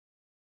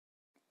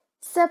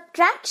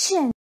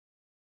Subtraction.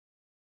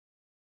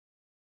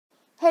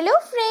 Hello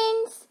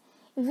friends,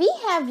 we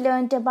have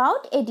learnt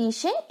about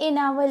addition in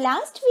our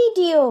last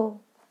video.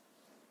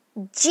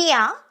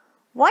 Gia,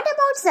 what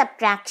about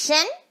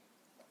subtraction?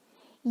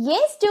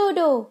 Yes,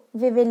 Dodo,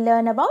 we will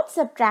learn about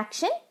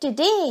subtraction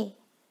today.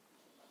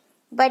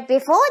 But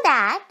before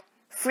that,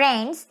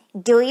 friends,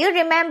 do you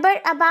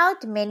remember about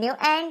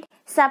Minuend,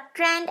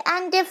 Subtrahend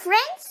and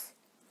difference?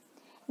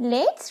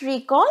 Let's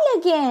recall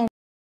again.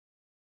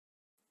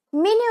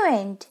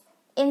 Minuend.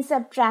 In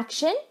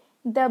subtraction,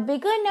 the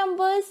bigger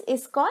numbers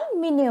is called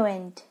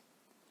minuend.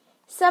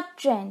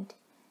 Subtrahend.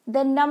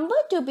 The number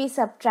to be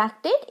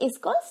subtracted is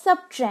called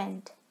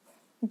subtrahend.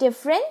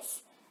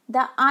 Difference.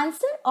 The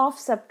answer of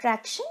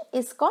subtraction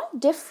is called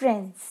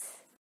difference.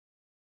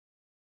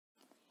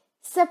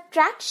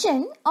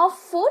 Subtraction of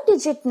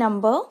 4-digit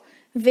number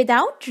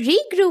without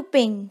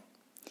regrouping.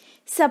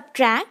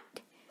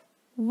 Subtract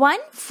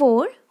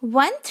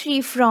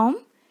 1413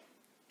 from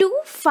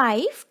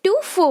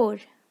 2524.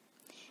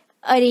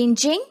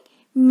 Arranging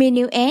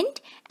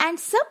minuend and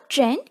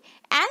subtrahend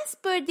as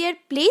per their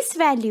place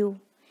value.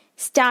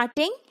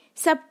 Starting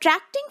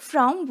subtracting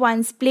from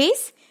 1's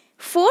place,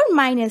 4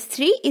 minus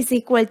 3 is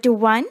equal to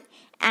 1,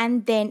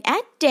 and then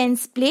at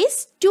 10's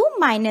place 2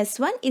 minus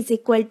 1 is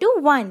equal to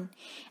 1,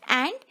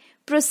 and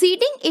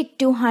proceeding it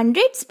to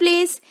 100's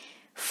place,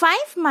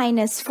 5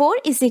 minus 4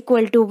 is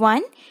equal to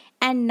 1,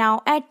 and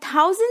now at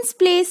 1000's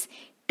place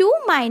 2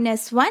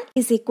 minus 1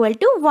 is equal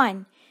to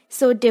 1.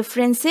 So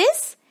difference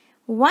is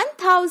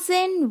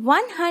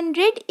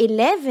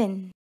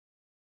 1111.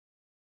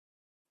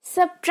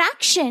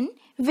 Subtraction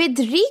with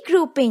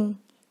regrouping.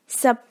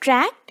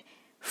 Subtract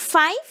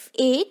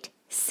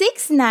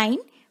 5869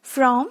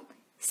 from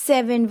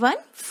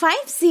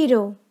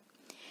 7150.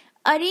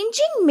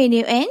 Arranging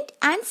minuend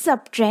and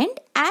subtrahend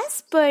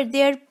as per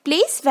their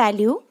place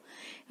value,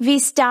 we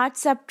start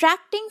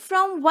subtracting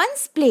from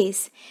 1's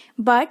place,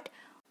 but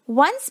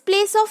 1's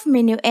place of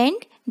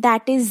minuend,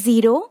 that is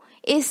 0,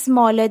 is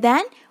smaller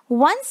than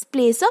 1's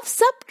place of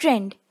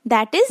subtrahend,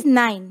 that is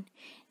 9.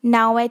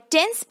 Now at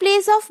 10's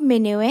place of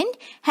minuend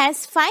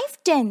has 5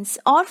 tens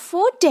or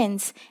 4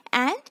 tens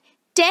and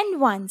 10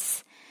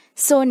 ones.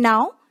 So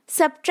now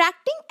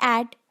subtracting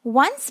at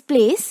 1's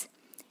place,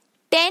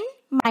 10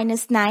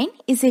 minus 9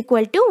 is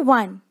equal to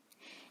 1.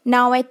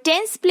 Now at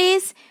 10's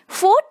place,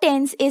 4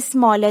 tens is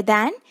smaller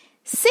than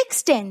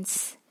 6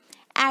 tens.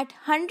 At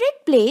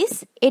 100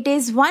 place, it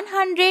is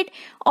 100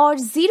 or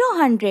 0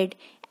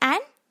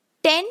 and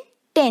 10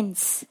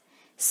 tens.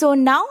 So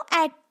now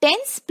at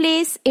 10's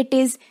place, it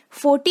is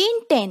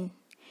 1410.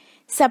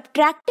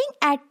 Subtracting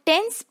at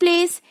 10's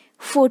place,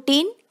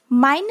 14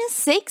 minus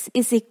 6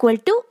 is equal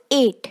to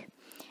 8.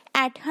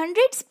 At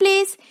 100's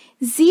place,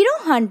 0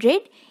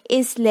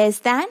 is less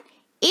than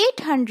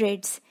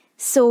 800.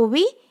 So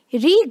we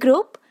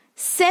regroup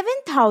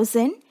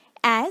 7000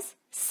 as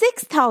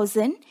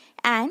 6000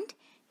 and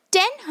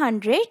 10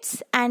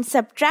 hundredths, and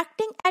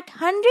subtracting at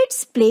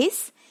 100's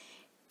place,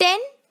 10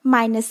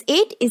 minus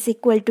 8 is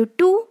equal to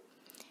 2.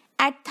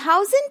 At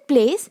 1000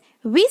 place,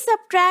 we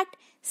subtract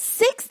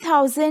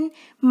 6000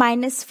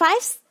 minus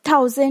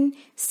 5000,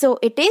 so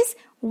it is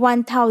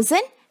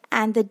 1000,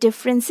 and the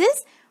difference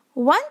is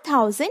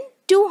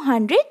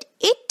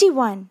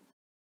 1281.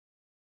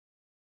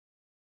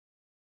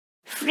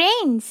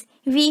 Friends,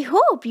 we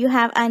hope you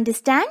have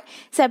understand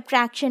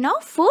subtraction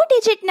of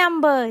 4-digit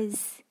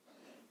numbers.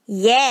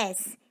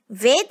 Yes,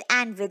 with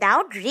and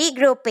without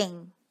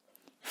regrouping.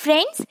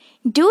 Friends,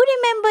 do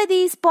remember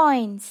these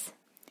points.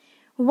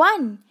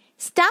 1.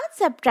 Start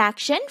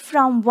subtraction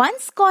from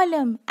 1's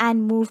column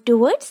and move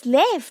towards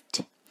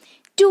left.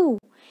 2.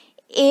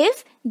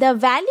 If the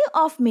value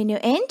of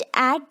minuend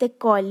at the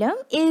column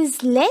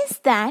is less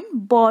than,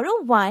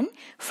 borrow 1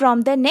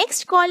 from the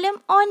next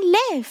column on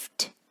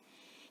left.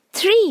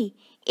 3.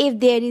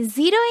 If there is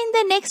 0 in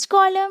the next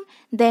column,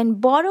 then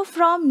borrow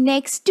from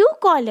next 2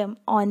 column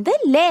on the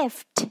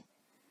left.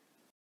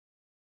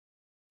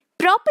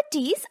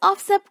 Properties of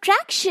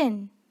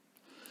subtraction.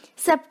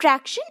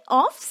 Subtraction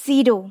of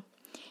 0.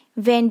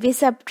 When we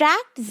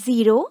subtract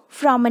 0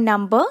 from a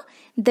number,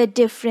 the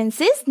difference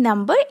is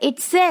number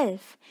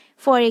itself.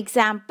 For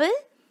example,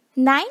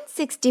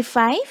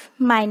 965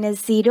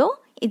 minus 0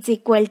 is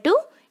equal to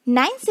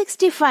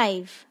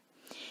 965.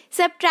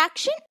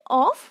 Subtraction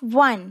of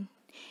 1.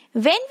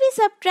 When we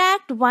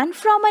subtract 1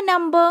 from a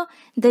number,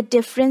 the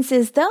difference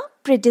is the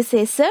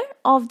predecessor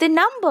of the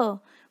number.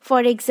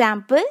 For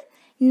example,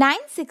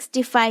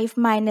 965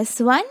 minus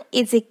 1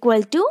 is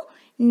equal to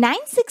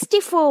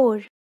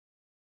 964.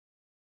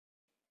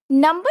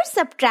 Number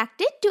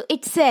subtracted to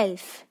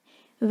itself.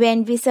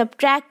 When we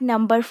subtract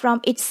number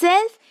from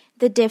itself,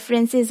 the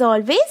difference is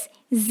always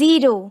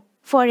 0.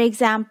 For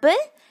example,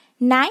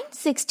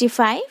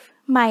 965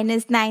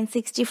 minus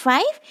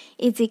 965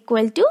 is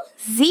equal to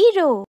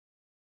 0.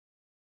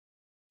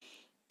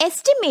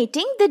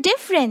 Estimating the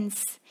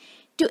difference.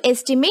 To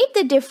estimate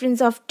the difference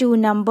of two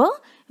numbers,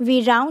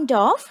 we round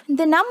off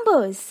the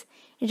numbers,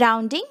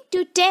 rounding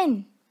to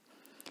 10.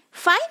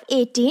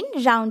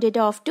 518 rounded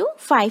off to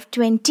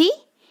 520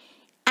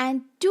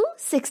 and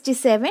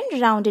 267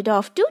 rounded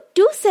off to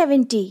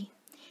 270.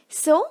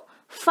 So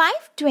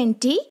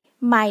 520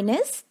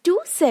 minus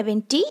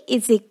 270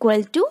 is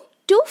equal to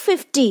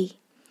 250.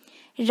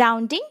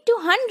 Rounding to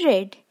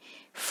 100.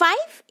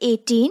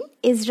 518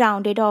 is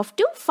rounded off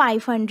to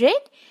 500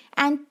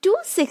 and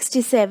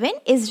 267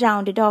 is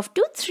rounded off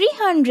to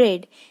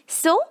 300.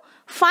 So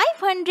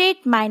 500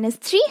 minus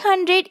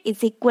 300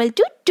 is equal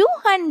to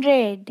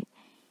 200.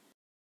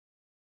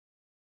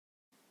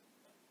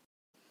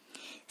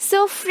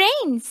 So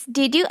friends,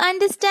 did you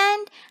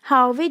understand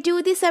how we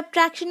do the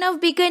subtraction of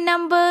bigger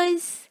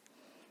numbers?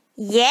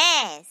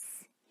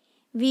 Yes.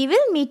 We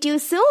will meet you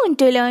soon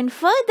to learn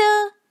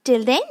further.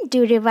 Till then,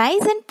 do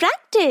revise and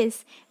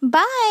practice.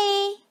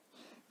 Bye.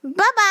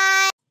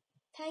 Bye-bye.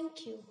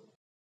 Thank you.